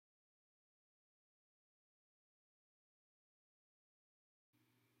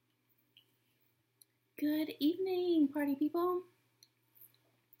Good evening, party people.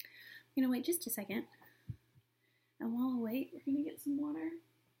 I'm gonna wait just a second. And while I wait, we're gonna get some water.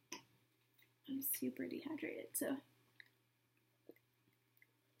 I'm super dehydrated, so.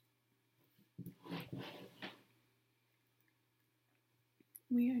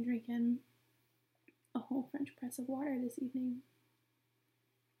 We are drinking a whole French press of water this evening.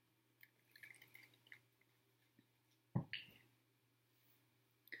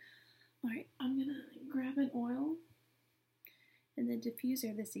 Alright, I'm gonna grab an oil. In the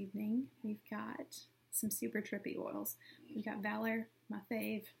diffuser this evening, we've got some super trippy oils. We've got Valor, my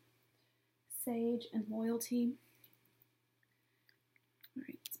fave, Sage, and Loyalty.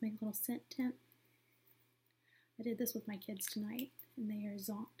 Alright, let's make a little scent tint. I did this with my kids tonight, and they are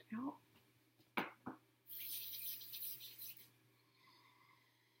zonked out.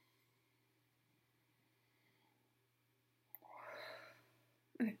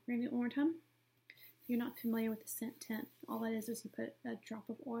 Okay, we're gonna do it one more time. If you're not familiar with the scent tint, all that is you put a drop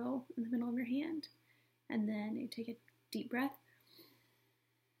of oil in the middle of your hand, and then you take a deep breath.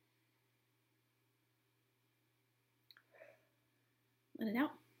 Let it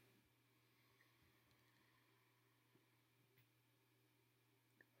out.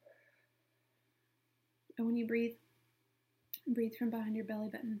 And when you breathe from behind your belly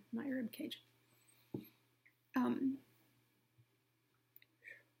button, not your rib cage.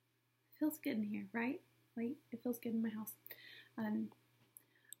 Feels good in here, right? Like, it feels good in my house.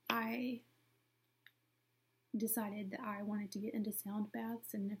 I decided that I wanted to get into sound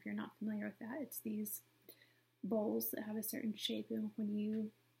baths, and if you're not familiar with that, it's these bowls that have a certain shape, and when you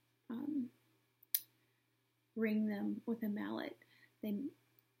ring them with a mallet, they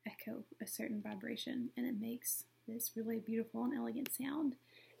echo a certain vibration, and it makes this really beautiful and elegant sound.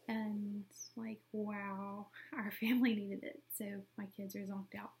 And like, wow, our family needed it, so my kids are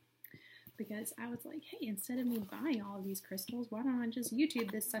zonked out. Because I was like, hey, instead of me buying all of these crystals, why don't I just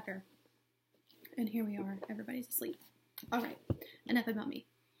YouTube this sucker? And here we are, everybody's asleep. All right, enough about me.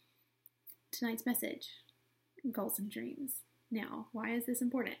 Tonight's message, goals and dreams. Now, why is this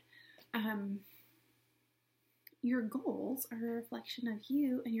important? Your goals are a reflection of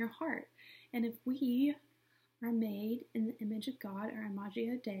you and your heart. And if we are made in the image of God, or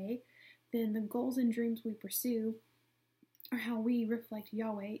Imago Dei, then the goals and dreams we pursue are how we reflect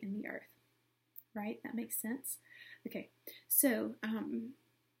Yahweh in the earth. Right? That makes sense? Okay, so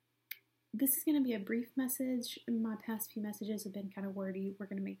this is going to be a brief message. My past few messages have been kind of wordy. We're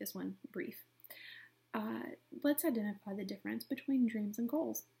going to make this one brief. Let's identify the difference between dreams and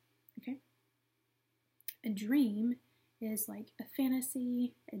goals. Okay? A dream is like a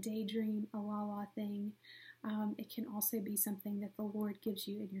fantasy, a daydream, a la-la thing. It can also be something that the Lord gives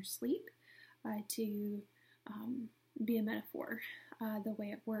you in your sleep to be a metaphor. The way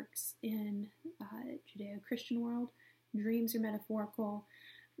it works in Judeo-Christian world, dreams are metaphorical,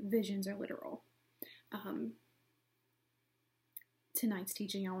 visions are literal. Tonight's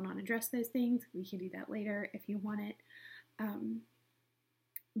teaching, I will not address those things. We can do that later if you want it.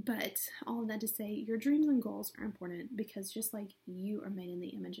 But all of that to say, your dreams and goals are important because just like you are made in the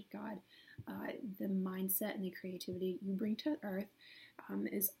image of God, the mindset and the creativity you bring to earth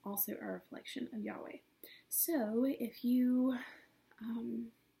is also a reflection of Yahweh. So if you,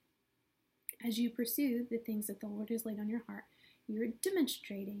 as you pursue the things that the Lord has laid on your heart, you're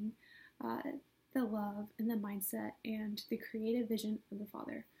demonstrating the love and the mindset and the creative vision of the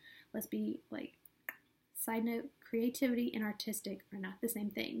Father. Let's be like, side note, creativity and artistic are not the same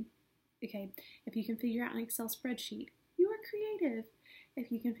thing. Okay, if you can figure out an Excel spreadsheet, you are creative.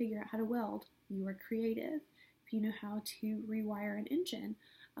 If you can figure out how to weld, you are creative. If you know how to rewire an engine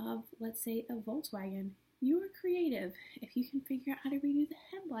of, let's say, a Volkswagen, you are creative. If you can figure out how to redo the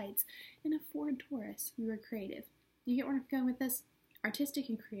headlights in a Ford Taurus, you are creative. You get where I'm going with this? Artistic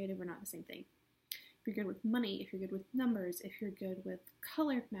and creative are not the same thing. If you're good with money, if you're good with numbers, if you're good with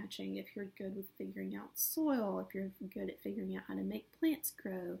color matching, if you're good with figuring out soil, if you're good at figuring out how to make plants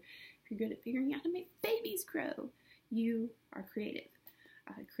grow, if you're good at figuring out how to make babies grow, you are creative.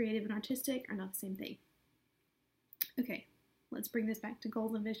 Creative and artistic are not the same thing. Okay, let's bring this back to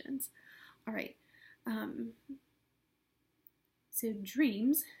goals and visions. All right. So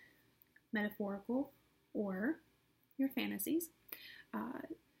dreams, metaphorical, or your fantasies.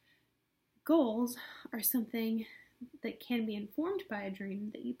 Goals are something that can be informed by a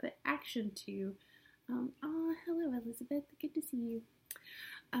dream that you put action to. Hello, Elizabeth. Good to see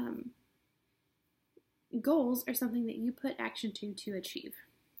you. Goals are something that you put action to achieve.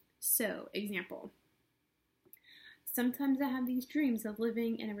 So, example. Sometimes I have these dreams of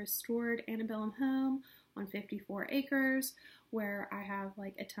living in a restored antebellum home on 54 acres where I have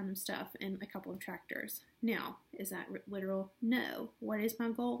like a ton of stuff and a couple of tractors. Now, is that literal? No. What is my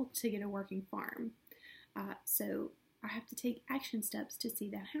goal? To get a working farm. So I have to take action steps to see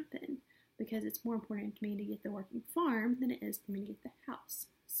that happen because it's more important to me to get the working farm than it is for me to get the house.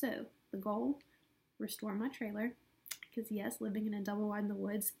 So the goal, restore my trailer, because yes, living in a double wide in the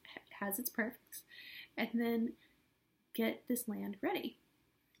woods has its perks, and then get this land ready.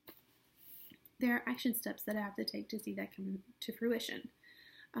 There are action steps that I have to take to see that come to fruition.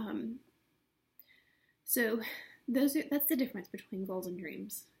 So that's the difference between goals and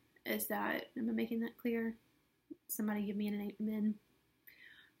dreams. Is that, am I making that clear? Somebody give me an amen.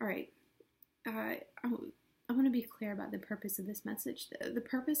 All right. I want to be clear about the purpose of this message. The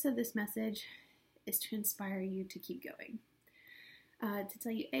purpose of this message is to inspire you to keep going. To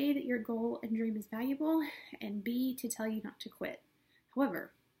tell you, A, that your goal and dream is valuable, and B, to tell you not to quit.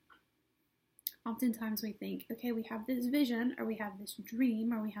 However, oftentimes we think, okay, we have this vision, or we have this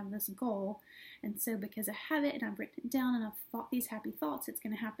dream, or we have this goal, and so because I have it, and I've written it down, and I've thought these happy thoughts, it's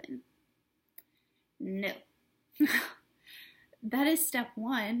going to happen. No. That is step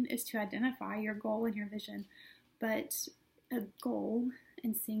one, is to identify your goal and your vision, but a goal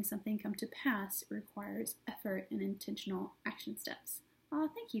and seeing something come to pass requires effort and intentional action steps. Oh,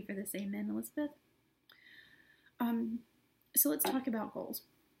 thank you for this amen, Elizabeth. So let's talk about goals.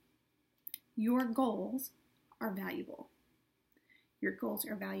 Your goals are valuable. Your goals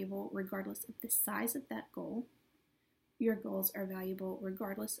are valuable regardless of the size of that goal. Your goals are valuable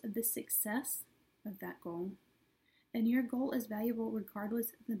regardless of the success of that goal. And your goal is valuable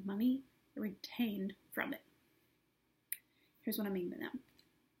regardless of the money retained from it. Here's what I mean by that.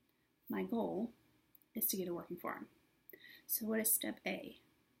 My goal is to get a working farm. So what is step A?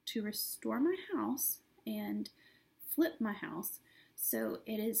 To restore my house and flip my house so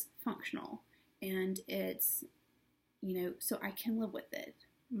it is functional and it's, so I can live with it.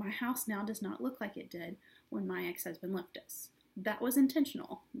 My house now does not look like it did when my ex-husband left us. That was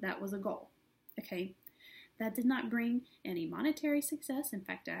intentional. That was a goal. Okay? That did not bring any monetary success. In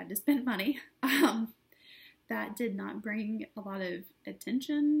fact, I had to spend money. That did not bring a lot of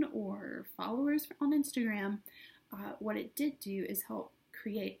attention or followers on Instagram. What it did do is help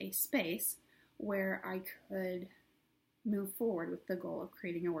create a space where I could move forward with the goal of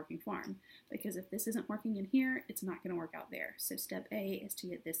creating a working farm. Because if this isn't working in here, it's not going to work out there. So step A is to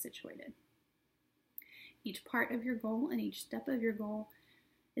get this situated. Each part of your goal and each step of your goal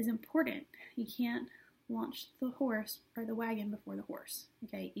is important. You can't launch the horse or the wagon before the horse.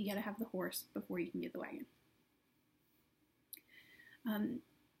 Okay, you got to have the horse before you can get the wagon.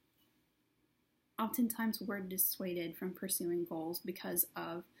 Oftentimes we're dissuaded from pursuing goals because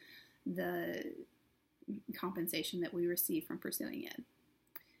of the compensation that we receive from pursuing it.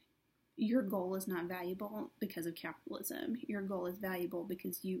 Your goal is not valuable because of capitalism. Your goal is valuable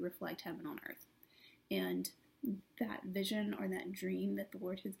because you reflect heaven on earth. And that vision or that dream that the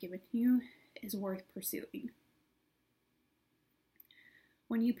Lord has given you is worth pursuing.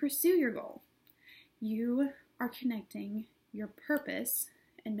 When you pursue your goal, you are connecting your purpose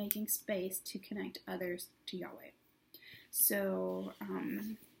and making space to connect others to Yahweh. So,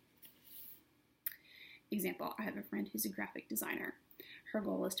 example, I have a friend who's a graphic designer. Her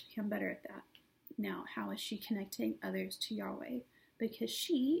goal is to become better at that. Now, how is she connecting others to Yahweh? Because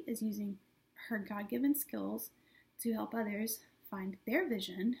she is using her God-given skills to help others find their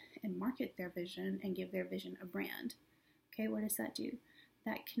vision and market their vision and give their vision a brand. Okay, what does that do?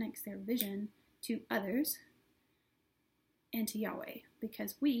 That connects their vision to others and to Yahweh,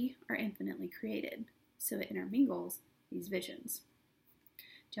 because we are infinitely created. So it intermingles these visions.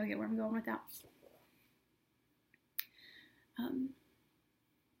 Do y'all get where I'm going with that?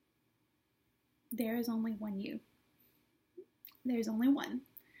 There is only one you. There's only one.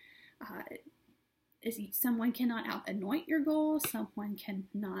 Someone cannot out-anoint your goal. Someone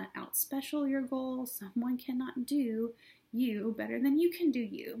cannot out-special your goal. Someone cannot do you better than you can do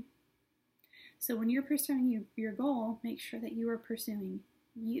you. So when you're pursuing your goal, make sure that you are pursuing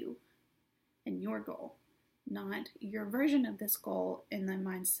you and your goal, not your version of this goal in the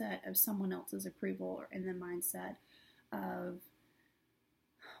mindset of someone else's approval or in the mindset of,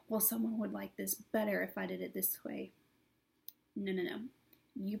 well, someone would like this better if I did it this way. No.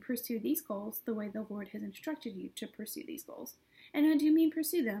 You pursue these goals the way the Lord has instructed you to pursue these goals. And I do mean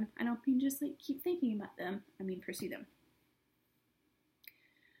pursue them. I don't mean just like keep thinking about them. I mean pursue them.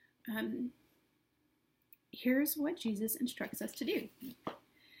 Here's what Jesus instructs us to do.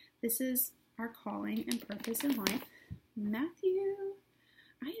 This is our calling and purpose in life. Matthew,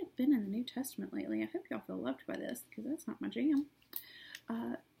 I I've been in the New Testament lately. I hope y'all feel loved by this, because that's not my jam.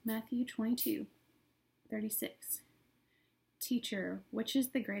 Matthew 22:36. Teacher, which is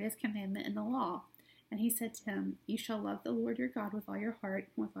the greatest commandment in the law? And he said to him, you shall love the Lord your God with all your heart,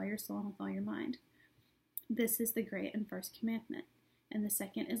 and with all your soul, and with all your mind. This is the great and first commandment. And the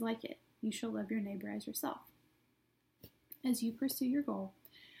second is like it. You shall love your neighbor as yourself. As you pursue your goal,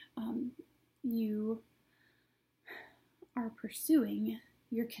 you are pursuing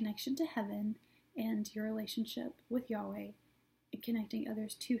your connection to heaven and your relationship with Yahweh and connecting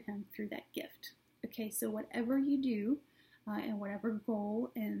others to him through that gift. Okay, so whatever you do and whatever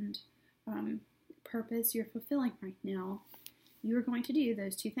goal and purpose you're fulfilling right now, you are going to do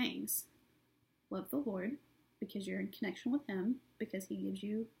those two things. Love the Lord because you're in connection with him, because he gives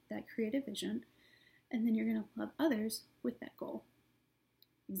you that creative vision, and then you're going to love others with that goal.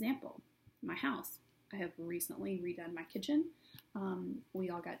 Example, my house. I have recently redone my kitchen. We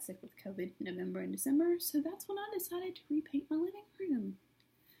all got sick with COVID in November and December, so that's when I decided to repaint my living room.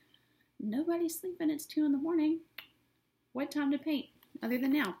 Nobody's sleeping, it's 2 a.m. What time to paint, other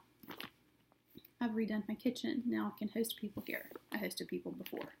than now? I've redone my kitchen. Now I can host people here. I hosted people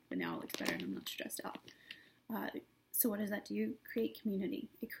before, but now it looks better and I'm not stressed out. So what does that do? Create community.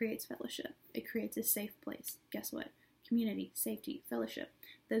 It creates fellowship. It creates a safe place. Guess what? Community, safety, fellowship.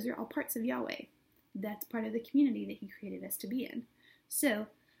 Those are all parts of Yahweh. That's part of the community that he created us to be in. So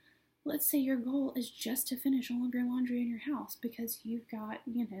let's say your goal is just to finish all of your laundry in your house because you've got,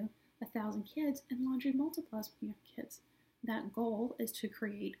 1,000 kids, and laundry multiplies when you have kids. That goal is to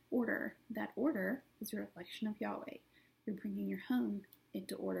create order. That order is a reflection of Yahweh. You're bringing your home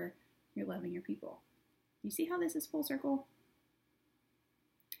into order. You're loving your people. You see how this is full circle?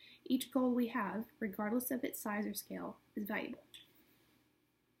 Each goal we have, regardless of its size or scale, is valuable.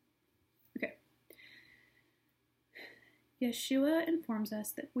 Okay. Yeshua informs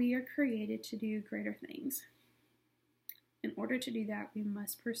us that we are created to do greater things. In order to do that, we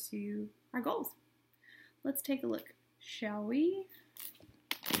must pursue our goals. Let's take a look, shall we?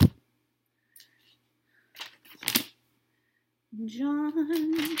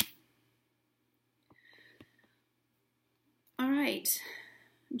 John. All right.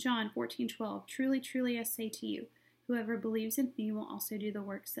 John 14:12. Truly, truly, I say to you, whoever believes in me will also do the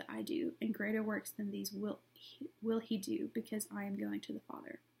works that I do, and greater works than these will he do, because I am going to the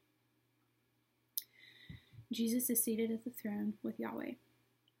Father. Jesus is seated at the throne with Yahweh.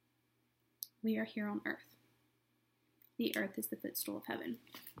 We are here on earth. The earth is the footstool of heaven.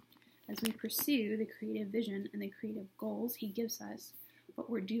 As we pursue the creative vision and the creative goals he gives us, what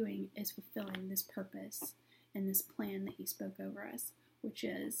we're doing is fulfilling this purpose and this plan that he spoke over us, which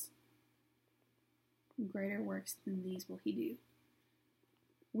is greater works than these will he do.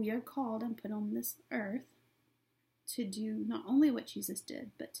 We are called and put on this earth to do not only what Jesus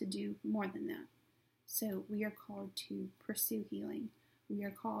did, but to do more than that. So we are called to pursue healing. We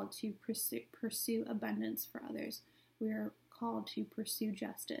are called to pursue abundance for others. We are called to pursue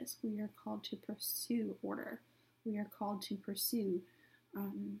justice. We are called to pursue order. We are called to pursue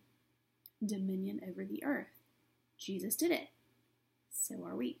dominion over the earth. Jesus did it. So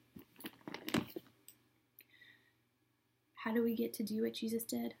are we. How do we get to do what Jesus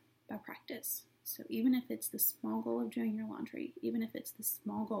did? By practice. So even if it's the small goal of doing your laundry, even if it's the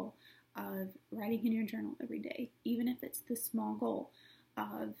small goal of writing in your journal every day, even if it's the small goal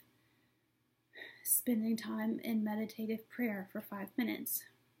of spending time in meditative prayer for 5 minutes,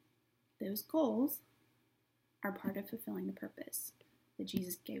 those goals are part of fulfilling the purpose that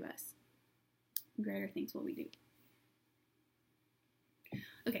Jesus gave us. Greater things will we do.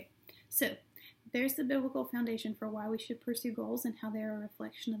 Okay, so there's the biblical foundation for why we should pursue goals and how they're a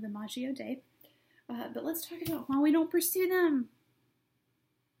reflection of the Magio Dei. But let's talk about why we don't pursue them.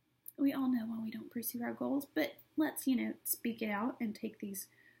 We all know why we don't pursue our goals, but let's, speak it out and take these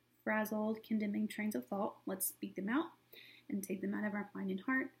frazzled, condemning trains of thought. Let's speak them out and take them out of our mind and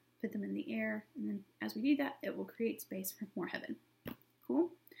heart, put them in the air, and then as we do that, it will create space for more heaven.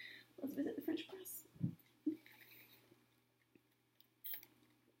 Cool? Let's visit the French press.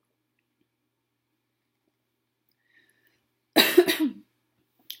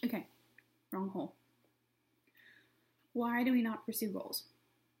 Okay, wrong hole. Why do we not pursue goals?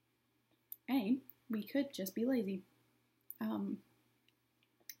 A, we could just be lazy.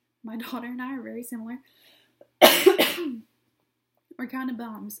 My daughter and I are very similar. We're kind of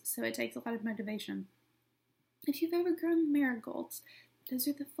bums, so it takes a lot of motivation. If you've ever grown marigolds, those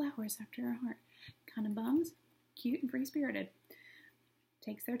are the flowers after our heart. Kind of bums, cute and free-spirited.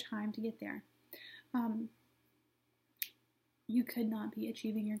 Takes their time to get there. You could not be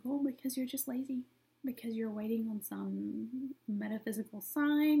achieving your goal because you're just lazy. because you're waiting on some metaphysical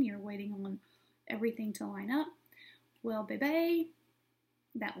sign, you're waiting on everything to line up. Well, baby,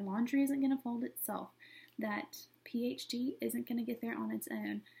 that laundry isn't going to fold itself. That PhD isn't going to get there on its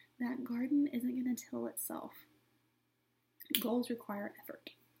own. That garden isn't going to till itself. Goals require effort.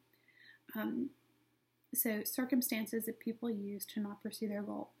 So circumstances that people use to not pursue their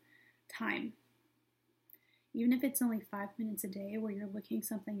goal. Time. Even if it's only 5 minutes a day where you're looking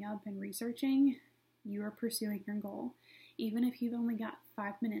something up and researching, you are pursuing your goal. Even if you've only got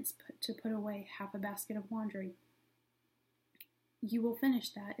 5 minutes to put away half a basket of laundry, you will finish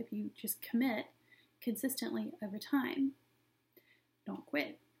that if you just commit consistently over time. Don't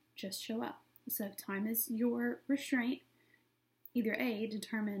quit, just show up. So if time is your restraint, either A,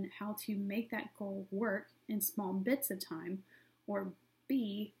 determine how to make that goal work in small bits of time, or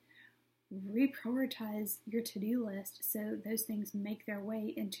B, reprioritize your to-do list so those things make their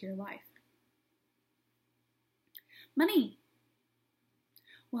way into your life. Money.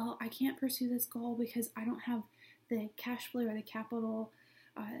 Well, I can't pursue this goal because I don't have the cash flow or the capital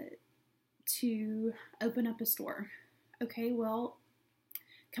to open up a store. Okay, well,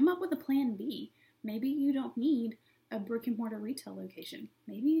 come up with a plan B. Maybe you don't need a brick and mortar retail location.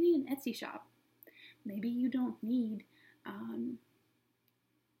 Maybe you need an Etsy shop. Maybe you don't need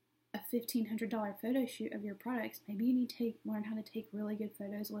a $1,500 photo shoot of your products. Maybe you need to learn how to take really good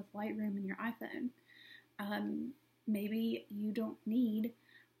photos with Lightroom in your iPhone. Maybe you don't need,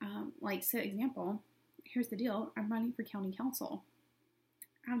 example, here's the deal. I'm running for county council.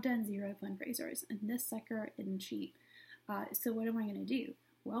 I've done 0 fundraisers, and this sucker isn't cheap. So what am I going to do?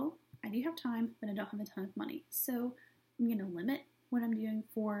 Well, I do have time, but I don't have a ton of money. So I'm going to limit what I'm doing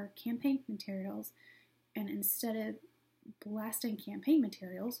for campaign materials, and instead of blasting campaign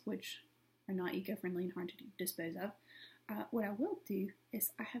materials, which are not eco-friendly and hard to dispose of, what I will do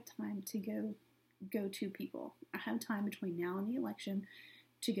is I have time to go to people. I have time between now and the election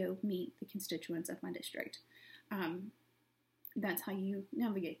to go meet the constituents of my district. That's how you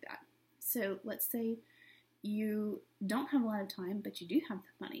navigate that. So let's say you don't have a lot of time, but you do have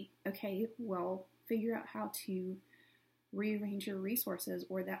the money. Okay, well, figure out how to rearrange your resources,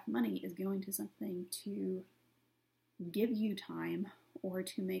 or that money is going to something to give you time or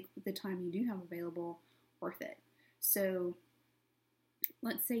to make the time you do have available worth it. So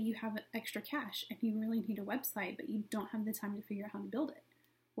let's say you have extra cash and you really need a website, but you don't have the time to figure out how to build it.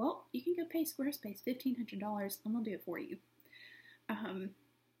 Well, you can go pay Squarespace $1,500 and they'll do it for you.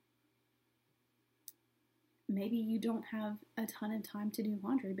 Maybe you don't have a ton of time to do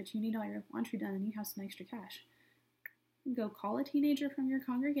laundry, but you need all your laundry done and you have some extra cash. Go call a teenager from your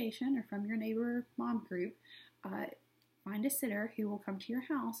congregation or from your neighbor mom group. Find a sitter who will come to your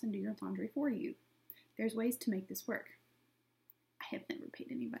house and do your laundry for you. There's ways to make this work. I have never paid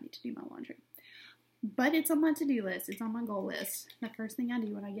anybody to do my laundry, but it's on my to-do list. It's on my goal list. The first thing I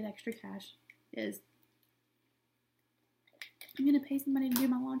do when I get extra cash is I'm going to pay somebody to do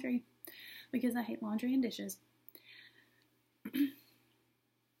my laundry because I hate laundry and dishes.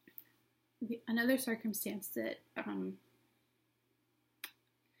 Another circumstance that,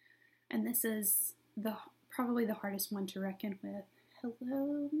 and this is probably the hardest one to reckon with.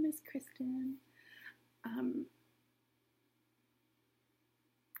 Hello, Miss Kristen.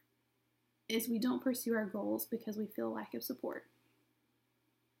 Is we don't pursue our goals because we feel lack of support.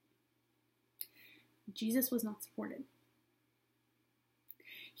 Jesus was not supported.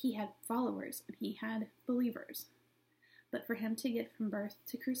 He had followers and he had believers. But for him to get from birth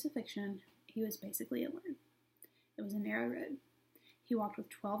to crucifixion, he was basically alone. It was a narrow road. He walked with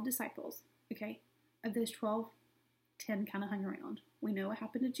 12 disciples, okay? Of those 12, 10 kind of hung around. We know what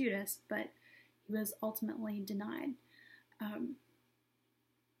happened to Judas, but he was ultimately denied.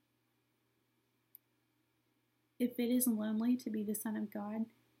 If it is lonely to be the Son of God,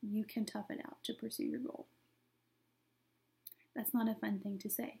 you can tough it out to pursue your goal. That's not a fun thing to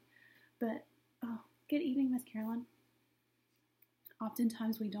say. But, good evening, Miss Carolyn.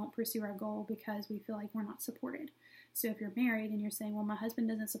 Oftentimes we don't pursue our goal because we feel like we're not supported. So if you're married and you're saying, well, my husband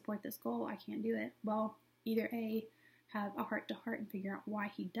doesn't support this goal, I can't do it. Well, either A, have a heart-to-heart and figure out why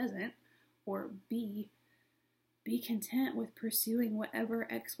he doesn't, or B, be content with pursuing whatever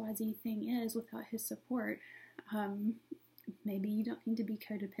XYZ thing is without his support. Maybe you don't need to be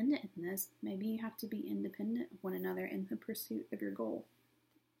codependent in this. Maybe you have to be independent of one another in the pursuit of your goal.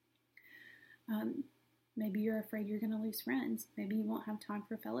 Maybe you're afraid you're going to lose friends. Maybe you won't have time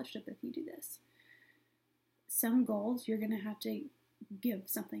for fellowship if you do this. Some goals you're going to have to give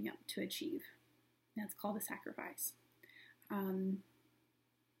something up to achieve. That's called a sacrifice.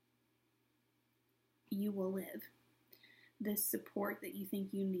 You will live. The support that you think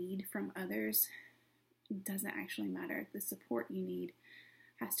you need from others doesn't actually matter. The support you need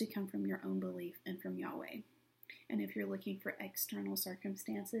has to come from your own belief and from Yahweh. And if you're looking for external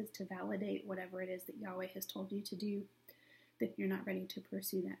circumstances to validate whatever it is that Yahweh has told you to do, then you're not ready to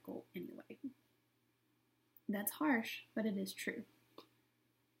pursue that goal anyway. That's harsh, but it is true.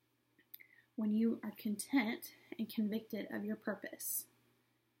 When you are content and convicted of your purpose,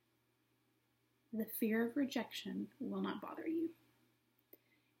 the fear of rejection will not bother you.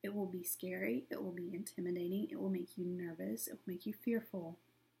 It will be scary, it will be intimidating, it will make you nervous, it will make you fearful.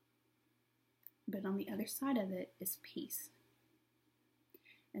 But on the other side of it is peace.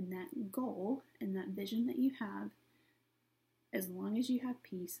 And that goal and that vision that you have, as long as you have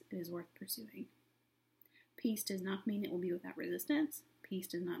peace, it is worth pursuing. Peace does not mean it will be without resistance. Peace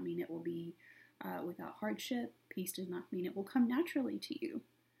does not mean it will be without hardship. Peace does not mean it will come naturally to you.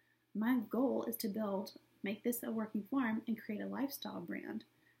 My goal is to make this a working farm and create a lifestyle brand.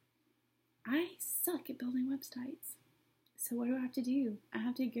 I suck at building websites. So what do I have to do? I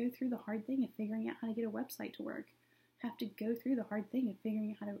have to go through the hard thing of figuring out how to get a website to work. I have to go through the hard thing of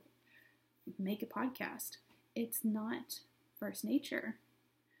figuring out how to make a podcast. It's not first nature.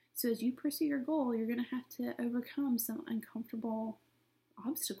 So as you pursue your goal, you're going to have to overcome some uncomfortable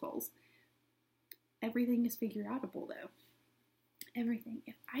obstacles. Everything is figure-outable, though. Everything.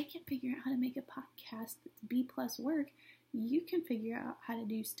 If I can figure out how to make a podcast that's B+ work, you can figure out how to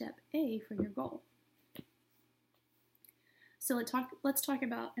do step A for your goal. So let's talk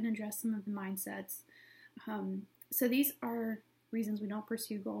about and address some of the mindsets. So these are reasons we don't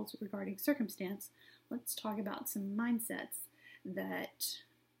pursue goals regarding circumstance. Let's talk about some mindsets that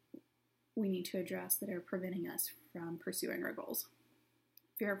we need to address that are preventing us from pursuing our goals.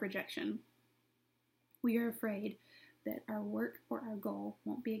 Fear of rejection. We are afraid that our work or our goal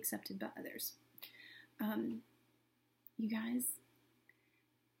won't be accepted by others. You guys,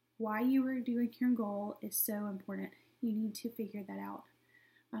 why you are doing your goal is so important. You need to figure that out.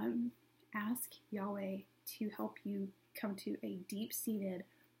 Ask Yahweh to help you come to a deep-seated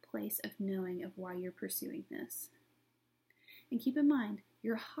place of knowing of why you're pursuing this. And keep in mind,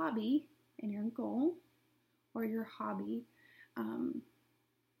 your hobby and your goal, or your hobby,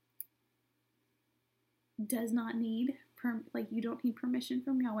 does not need, you don't need permission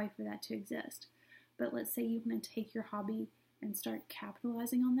from Yahweh for that to exist. But let's say you want to take your hobby and start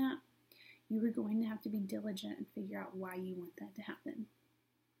capitalizing on that. You are going to have to be diligent and figure out why you want that to happen.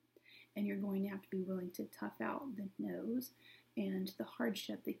 And you're going to have to be willing to tough out the no's and the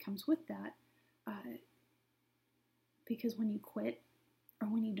hardship that comes with that. Because when you quit, or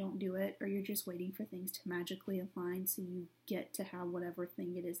when you don't do it, or you're just waiting for things to magically align so you get to have whatever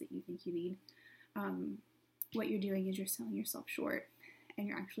thing it is that you think you need, what you're doing is you're selling yourself short, and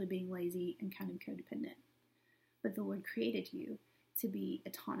you're actually being lazy and kind of codependent. But the Lord created you to be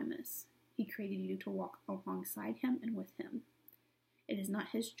autonomous. He created you to walk alongside Him and with Him. It is not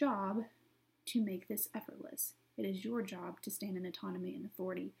His job to make this effortless. It is your job to stand in autonomy and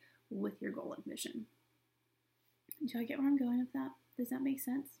authority with your goal and vision. Do I get where I'm going with that? Does that make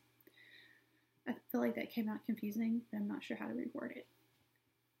sense? I feel like that came out confusing, but I'm not sure how to reword it.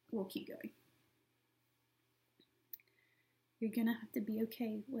 We'll keep going. You're going to have to be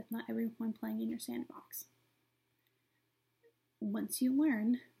okay with not everyone playing in your sandbox. Once you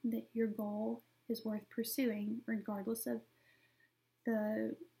learn that your goal is worth pursuing, regardless of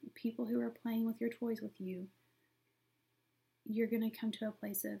the people who are playing with your toys with you, you're going to come to a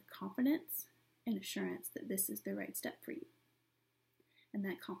place of confidence and assurance that this is the right step for you. And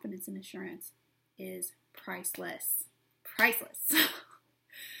that confidence and assurance is priceless. Priceless.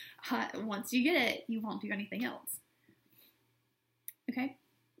 Once you get it, you won't do anything else. Okay,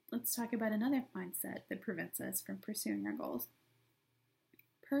 let's talk about another mindset that prevents us from pursuing our goals.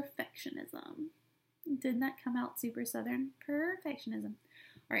 Perfectionism. Didn't that come out super southern? Perfectionism.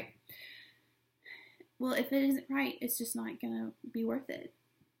 All right. Well, if it isn't right, it's just not going to be worth it.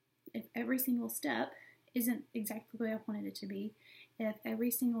 If every single step isn't exactly the way I wanted it to be, if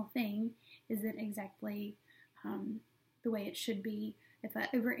every single thing isn't exactly the way it should be, if I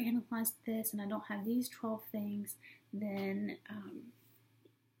overanalyze this and I don't have these 12 things, then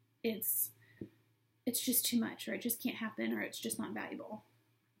it's just too much, or it just can't happen, or it's just not valuable.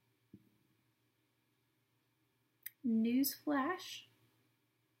 Newsflash,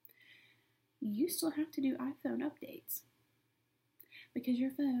 you still have to do iPhone updates because your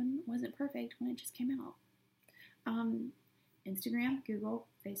phone wasn't perfect when it just came out. Instagram, Google,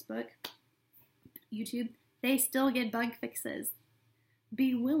 Facebook, YouTube, they still get bug fixes.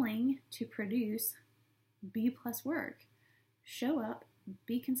 Be willing to produce B+ work. Show up,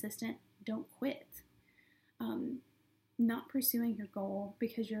 be consistent, don't quit. not pursuing your goal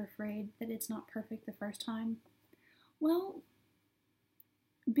because you're afraid that it's not perfect the first time, well,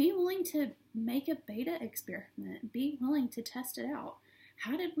 be willing to make a beta experiment. Be willing to test it out.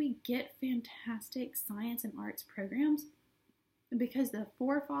 How did we get fantastic science and arts programs? Because the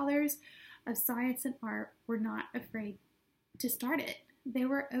forefathers of science and art were not afraid to start it. They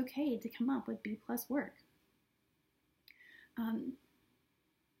were okay to come up with B+ work.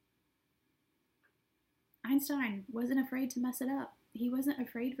 Einstein wasn't afraid to mess it up. He wasn't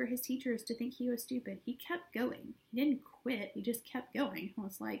afraid for his teachers to think he was stupid. He kept going. He didn't quit. He just kept going. It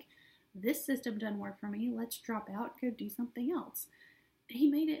was like, this system doesn't work for me. Let's drop out, go do something else. He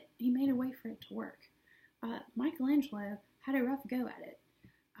made a way for it to work. Michelangelo had a rough go at it.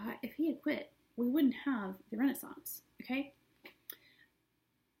 If he had quit, we wouldn't have the Renaissance, okay?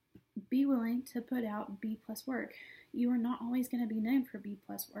 Be willing to put out B+ work. You are not always going to be known for B+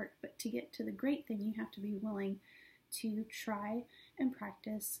 work, but to get to the great thing, you have to be willing to try and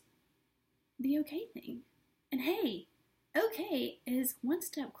practice the okay thing. And hey, okay is one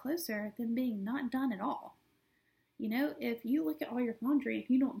step closer than being not done at all. You know, if you look at all your laundry, if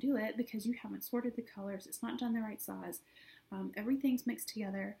you don't do it because you haven't sorted the colors, it's not done the right size, everything's mixed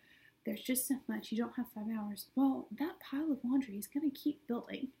together, there's just so much, you don't have 5 hours, well, that pile of laundry is going to keep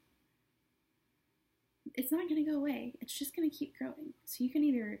building. It's not going to go away. It's just going to keep growing. So you can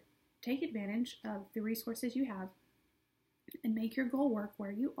either take advantage of the resources you have and make your goal work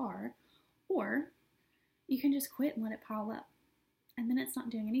where you are, or you can just quit and let it pile up. And then it's not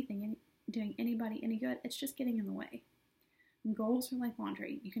doing anything, doing anybody any good. It's just getting in the way. And goals are like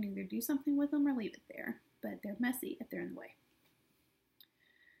laundry. You can either do something with them or leave it there, but they're messy if they're in the way.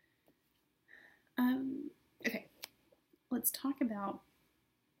 Okay, let's talk about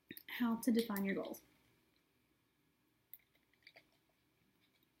how to define your goals.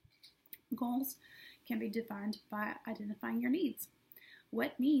 Goals can be defined by identifying your needs.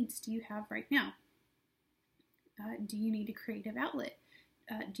 What needs do you have right now? Do you need a creative outlet?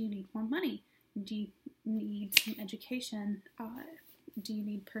 Do you need more money? Do you need some education? Do you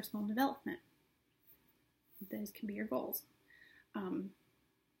need personal development? Those can be your goals.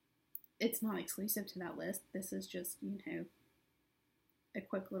 It's not exclusive to that list. This is just, a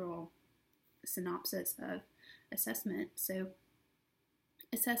quick little synopsis of assessment. So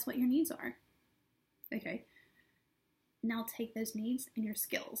assess what your needs are. Okay. Now take those needs and your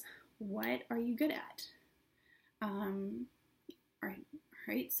skills. What are you good at? All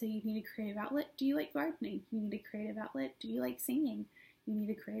right. So you need a creative outlet. Do you like gardening? You need a creative outlet. Do you like singing? You need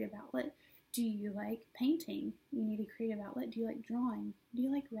a creative outlet. Do you like painting? You need a creative outlet. Do you like drawing? Do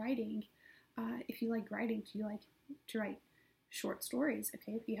you like writing? If you like writing, do you like to write short stories?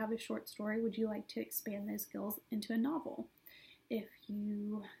 Okay, if you have a short story, would you like to expand those skills into a novel? If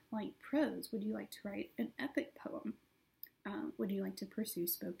you like prose, would you like to write an epic poem? Would you like to pursue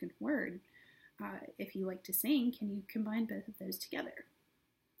spoken word? If you like to sing, can you combine both of those together?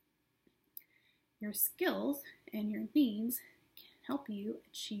 Your skills and your needs can help you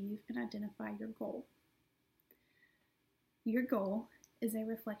achieve and identify your goal. Your goal is a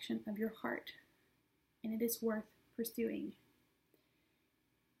reflection of your heart, and it is worth pursuing.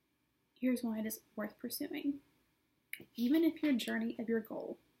 Here's why it is worth pursuing. Even if your journey of your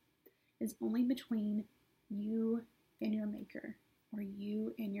goal is only between you and your maker, or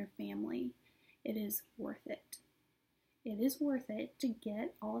you and your family, it is worth it. It is worth it to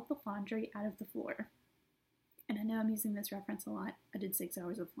get all of the laundry out of the floor. And I know I'm using this reference a lot. I did 6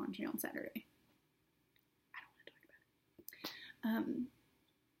 hours of laundry on Saturday. I don't want to talk about it.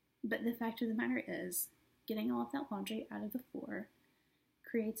 But the fact of the matter is, getting all of that laundry out of the floor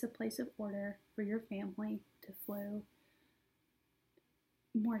creates a place of order for your family to flow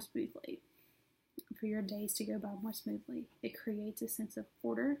more smoothly, for your days to go by more smoothly. It creates a sense of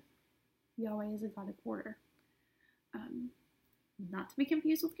order. Yahweh is a God of order. Not to be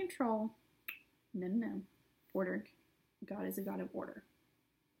confused with control. No. Order. God is a God of order.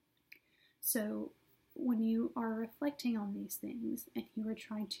 So when you are reflecting on these things and you are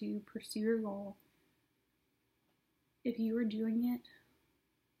trying to pursue your goal, if you are doing it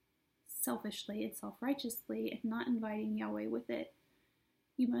selfishly and self-righteously and not inviting Yahweh with it,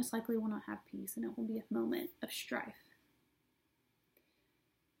 you most likely will not have peace, and it will be a moment of strife.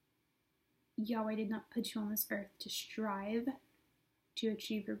 Yahweh did not put you on this earth to strive to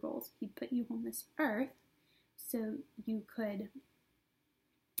achieve your goals. He put you on this earth so you could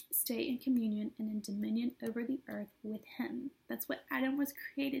stay in communion and in dominion over the earth with Him. That's what Adam was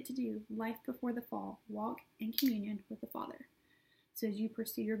created to do. Life before the fall. Walk in communion with the Father. So as you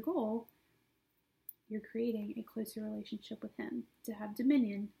pursue your goal, you're creating a closer relationship with Him to have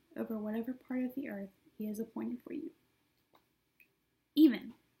dominion over whatever part of the earth He has appointed for you.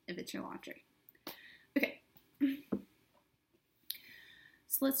 even if it's your laundry. Okay,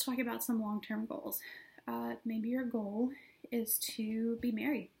 so let's talk about some long-term goals. Maybe your goal is to be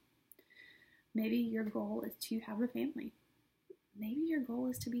married. Maybe your goal is to have a family. Maybe your goal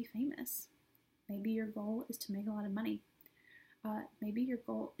is to be famous. Maybe your goal is to make a lot of money. Maybe your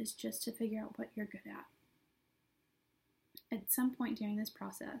goal is just to figure out what you're good at. At some point during this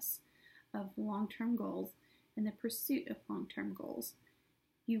process of long-term goals and the pursuit of long-term goals,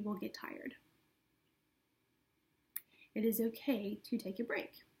 you will get tired. It is okay to take a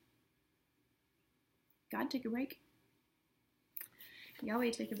break. God took a break.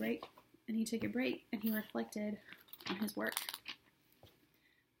 Yahweh took a break, and he took a break, and he reflected on his work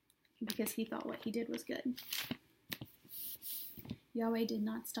because he thought what he did was good. Yahweh did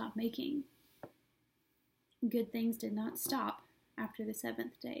not stop making. Good things did not stop after the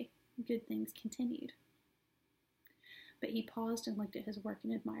seventh day. Good things continued. But he paused and looked at his work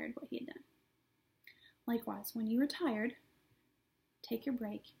and admired what he had done. Likewise, when you are tired, take your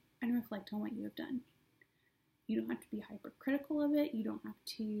break and reflect on what you have done. You don't have to be hypercritical of it. You don't have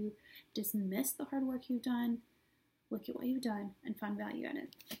to dismiss the hard work you've done. Look at what you've done and find value in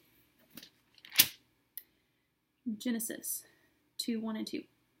it. Genesis 2:1 and 2.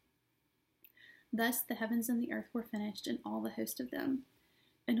 Thus the heavens and the earth were finished, and all the host of them.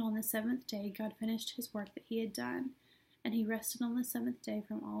 And on the seventh day God finished his work that he had done, and he rested on the seventh day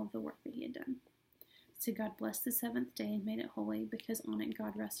from all of the work that he had done. So God blessed the seventh day and made it holy, because on it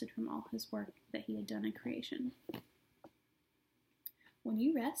God rested from all his work that he had done in creation. When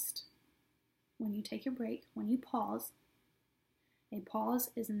you rest, when you take a break, when you pause, a pause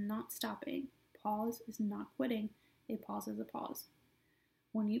is not stopping. Pause is not quitting. A pause is a pause.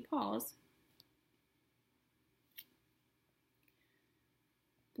 When you pause,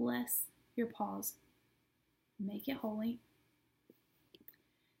 bless your pause. Make it holy.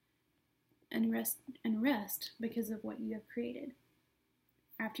 And rest because of what you have created.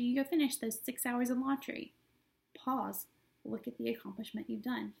 After you go finish those 6 hours of laundry, pause, look at the accomplishment you've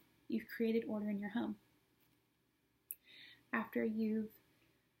done. You've created order in your home. After you've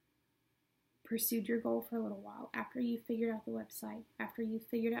pursued your goal for a little while, after you've figured out the website, after you've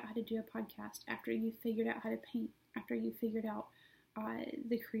figured out how to do a podcast, after you've figured out how to paint, after you've figured out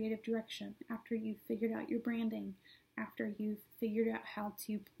the creative direction, after you've figured out your branding, after you've figured out how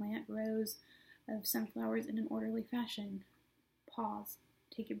to plant rows of sunflowers in an orderly fashion, pause,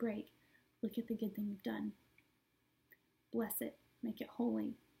 take a break, look at the good thing you've done. Bless it, make it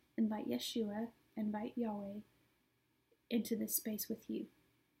holy. Invite Yeshua, invite Yahweh into this space with you.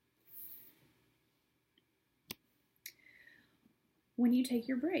 When you take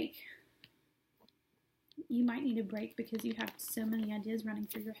your break, you might need a break because you have so many ideas running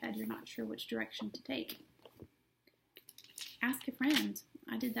through your head, you're not sure which direction to take. Ask a friend.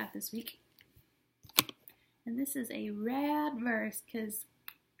 I did that this week. And this is a rad verse because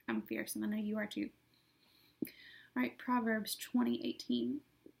I'm fierce and I know you are too. All right, Proverbs 20:18.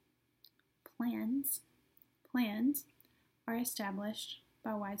 Plans are established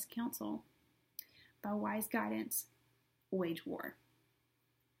by wise counsel. By wise guidance, wage war.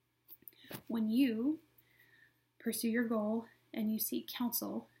 When you pursue your goal and you seek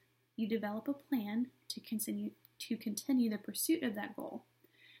counsel, you develop a plan to continue the pursuit of that goal.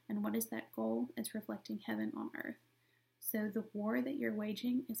 And what is that goal? It's reflecting heaven on earth. So the war that you're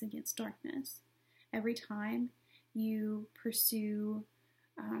waging is against darkness. Every time you pursue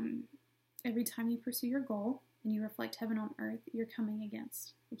your goal and you reflect heaven on earth, you're coming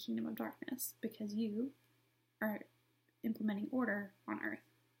against the kingdom of darkness because you are implementing order on earth.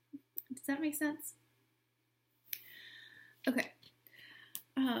 Does that make sense? Okay.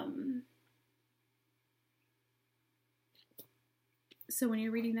 So when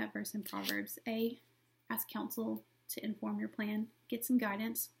you're reading that verse in Proverbs, ask counsel to inform your plan. Get some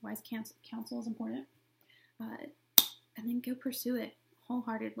guidance. Wise counsel is important. And then go pursue it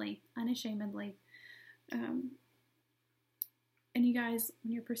wholeheartedly, unashamedly. And you guys,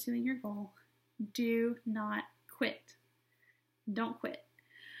 when you're pursuing your goal, do not quit. Don't quit.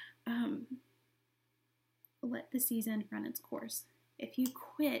 Let the season run its course. If you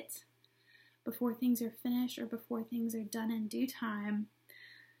quit before things are finished or before things are done in due time,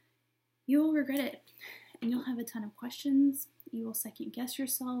 you will regret it. And you'll have a ton of questions. You will second guess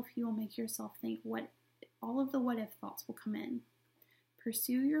yourself. You will make yourself think all of the what if thoughts will come in.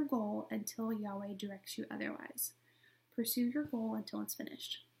 Pursue your goal until Yahweh directs you otherwise. Pursue your goal until it's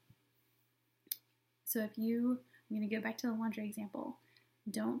finished. So I'm going to go back to the laundry example.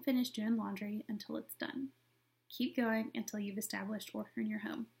 Don't finish doing laundry until it's done. Keep going until you've established order in your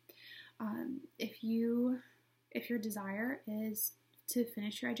home. If your desire is to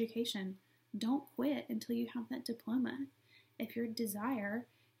finish your education. Don't quit until you have that diploma. If your desire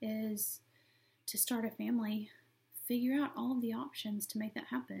is to start a family, figure out all of the options to make that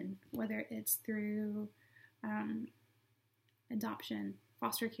happen, whether it's through adoption,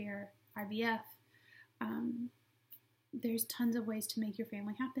 foster care, IVF. There's tons of ways to make your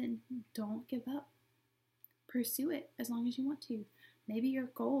family happen. Don't give up. Pursue it as long as you want to. Maybe your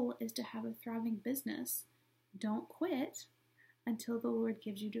goal is to have a thriving business. Don't quit until the Lord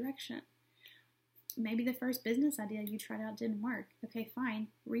gives you direction. Maybe the first business idea you tried out didn't work. Okay, fine.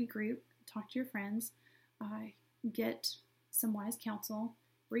 Regroup. Talk to your friends. Get some wise counsel.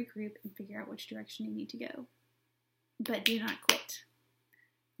 Regroup and figure out which direction you need to go. But do not quit.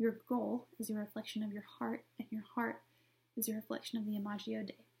 Your goal is a reflection of your heart, and your heart is a reflection of the Imago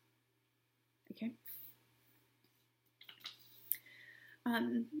Dei. Okay?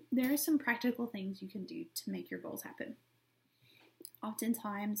 There are some practical things you can do to make your goals happen.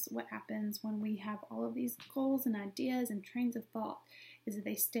 Oftentimes, what happens when we have all of these goals and ideas and trains of thought is that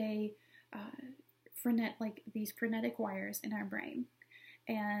they stay like these frenetic wires in our brain,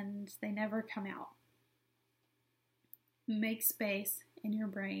 and they never come out. Make space in your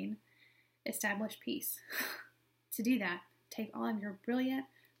brain. Establish peace. To do that, take all of your brilliant,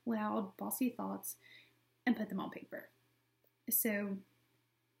 loud, bossy thoughts and put them on paper. So,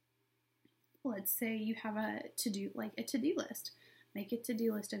 let's say you have a to-do list. Make a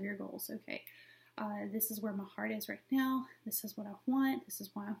to-do list of your goals. Okay, this is where my heart is right now. This is what I want. This is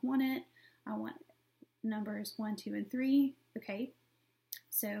why I want it. I want numbers 1, 2, and 3. Okay,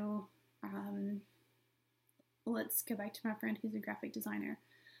 so let's go back to my friend who's a graphic designer.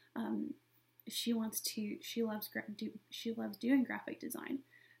 She loves doing graphic design.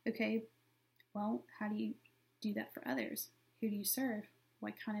 Okay, well, how do you do that for others? Who do you serve?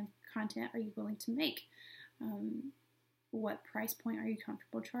 What kind of content are you willing to make? What price point are you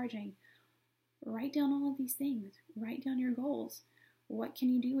comfortable charging? Write down all of these things. Write down your goals. What can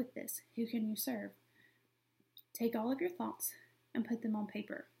you do with this? Who can you serve? Take all of your thoughts and put them on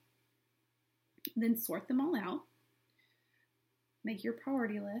paper. Then sort them all out. Make your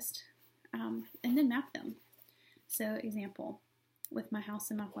priority list, and then map them. So, example, with my house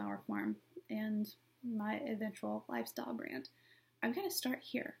and my flower farm and my eventual lifestyle brand, I've got to start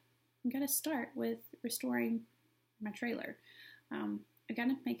here. I've got to start with restoring my trailer. I've got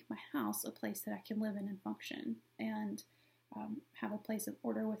to make my house a place that I can live in and function, and have a place of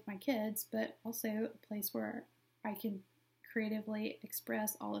order with my kids, but also a place where I can creatively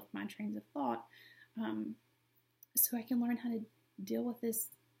express all of my trains of thought, so I can learn how to deal with this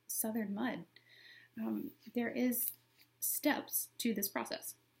southern mud. There is steps to this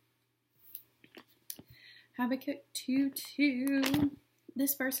process. Habakkuk 2:2.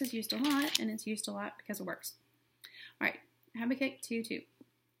 This verse is used a lot, and it's used a lot because it works. All right, Habakkuk 2:2.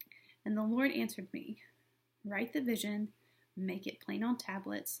 And the Lord answered me, write the vision, make it plain on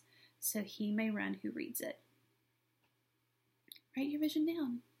tablets, so he may run who reads it. Write your vision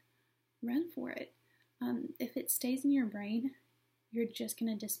down. Run for it. If it stays in your brain, you're just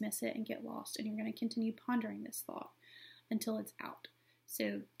going to dismiss it and get lost, and you're going to continue pondering this thought until it's out.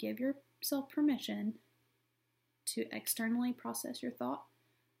 So give yourself permission to externally process your thought,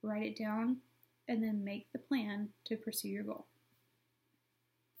 write it down, and then make the plan to pursue your goal.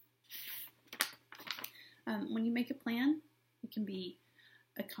 When you make a plan, it can be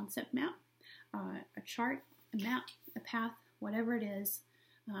a concept map, a chart, a map, a path, whatever it is.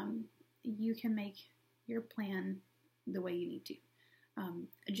 You can make your plan the way you need to.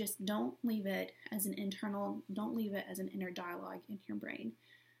 Just don't leave it as an inner dialogue in your brain.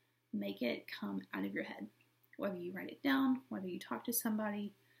 Make it come out of your head. Whether you write it down, whether you talk to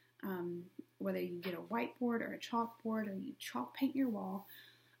somebody, whether you get a whiteboard or a chalkboard, or you chalk paint your wall,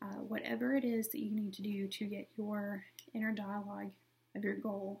 whatever it is that you need to do to get your inner dialogue of your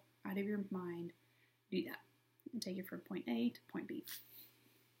goal out of your mind, do that and take it from point A to point B.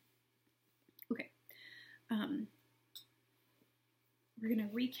 Okay. We're going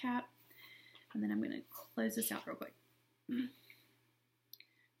to recap, and then I'm going to close this out real quick.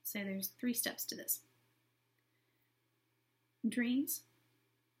 So there's 3 steps to this. Dreams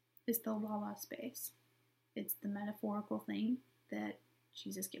is the la-la space. It's the metaphorical thing that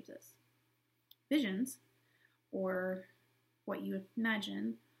Jesus gives us. Visions, or what you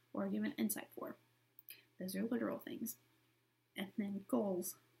imagine or give an insight for. Those are literal things. And then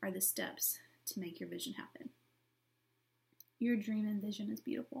goals are the steps to make your vision happen. Your dream and vision is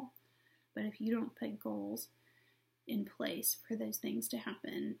beautiful, but if you don't put goals in place for those things to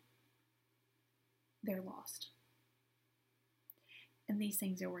happen, they're lost. And these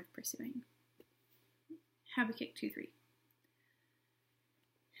things are worth pursuing. Habakkuk 2:3.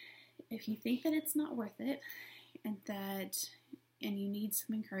 if you think that it's not worth it and you need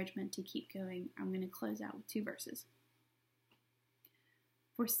some encouragement to keep going, I'm going to close out with 2 verses.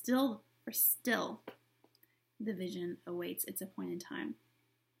 For still, the vision awaits its appointed time.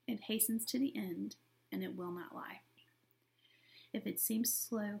 It hastens to the end, and it will not lie. If it seems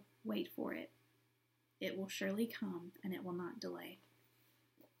slow, wait for it. It will surely come, and it will not delay.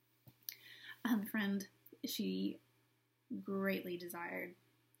 Friend, she greatly desired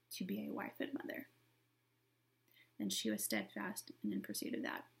to be a wife and mother, and she was steadfast and in pursuit of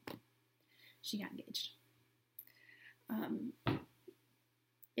that. She got engaged.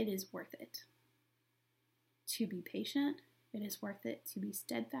 It is worth it to be patient. It is worth it to be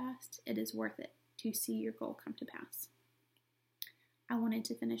steadfast. It is worth it to see your goal come to pass. I wanted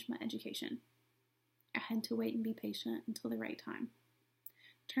to finish my education. I had to wait and be patient until the right time.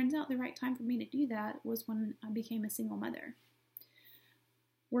 Turns out the right time for me to do that was when I became a single mother,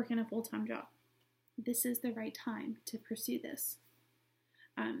 working a full-time job. This is the right time to pursue this.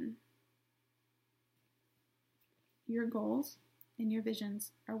 Your goals and your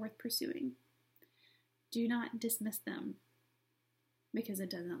visions are worth pursuing. Do not dismiss them because it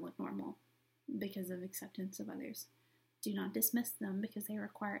doesn't look normal, because of acceptance of others. Do not dismiss them because they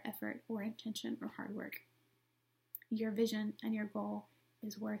require effort or intention or hard work. Your vision and your goal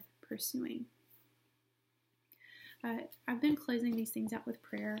is worth pursuing. I've been closing these things out with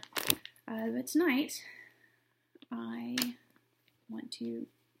prayer, but tonight I want to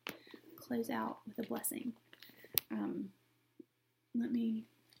close out with a blessing. Let me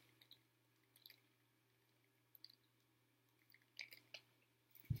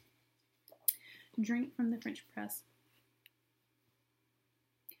drink from the French press.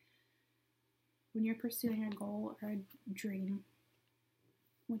 When you're pursuing a goal or a dream,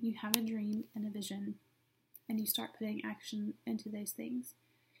 when you have a dream and a vision, and you start putting action into those things,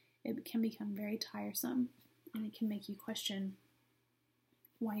 it can become very tiresome, and it can make you question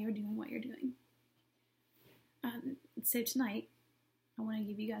why you're doing what you're doing. So tonight, I want to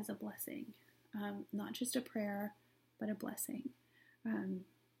give you guys a blessing, not just a prayer, but a blessing. And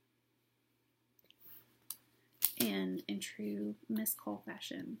in true Miss Cole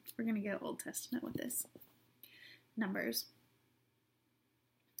fashion, we're going to go Old Testament with this. Numbers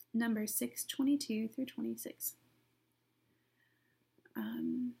 6:22 through 26.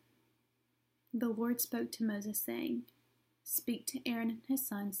 The Lord spoke to Moses, saying, "Speak to Aaron and his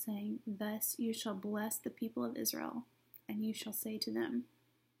sons, saying, Thus you shall bless the people of Israel, and you shall say to them,"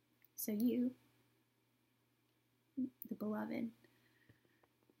 so you, the beloved,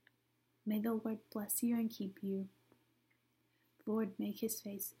 "May the Lord bless you and keep you. The Lord make his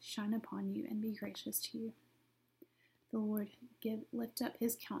face shine upon you and be gracious to you. The Lord lift up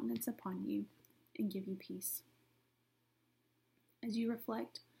his countenance upon you and give you peace." As you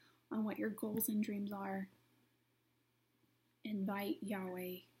reflect on what your goals and dreams are, invite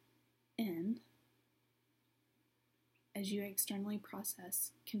Yahweh in. As you externally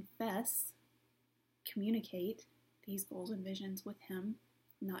process, confess, communicate these goals and visions with him,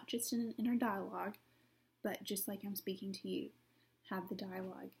 not just in an inner dialogue, but just like I'm speaking to you. Have the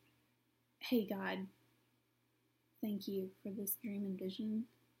dialogue. Hey God, thank you for this dream and vision.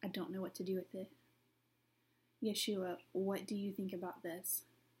 I don't know what to do with it. Yeshua, what do you think about this?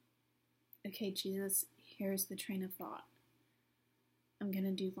 Okay, Jesus, here's the train of thought. I'm going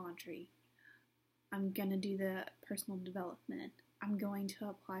to do laundry. I'm going to do the personal development. I'm going to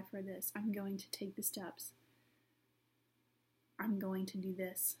apply for this. I'm going to take the steps. I'm going to do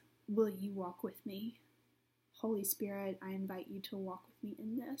this. Will you walk with me? Holy Spirit, I invite you to walk with me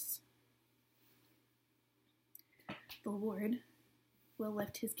in this. The Lord will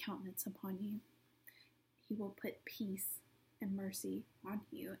lift his countenance upon you. He will put peace and mercy on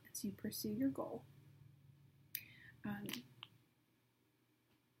you as you pursue your goal.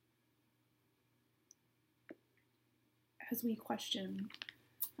 As we question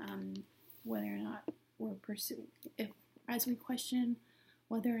whether or not we're pursuing, as we question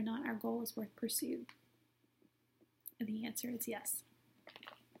whether or not our goal is worth pursuit, the answer is yes.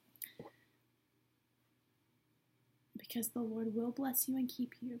 Because the Lord will bless you and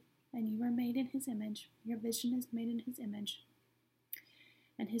keep you, and you are made in his image. Your vision is made in his image,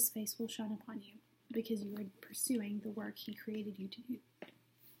 and his face will shine upon you because you are pursuing the work he created you to do.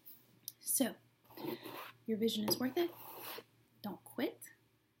 So, your vision is worth it. Don't quit.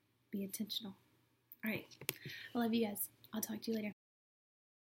 Be intentional. All right. I love you guys. I'll talk to you later.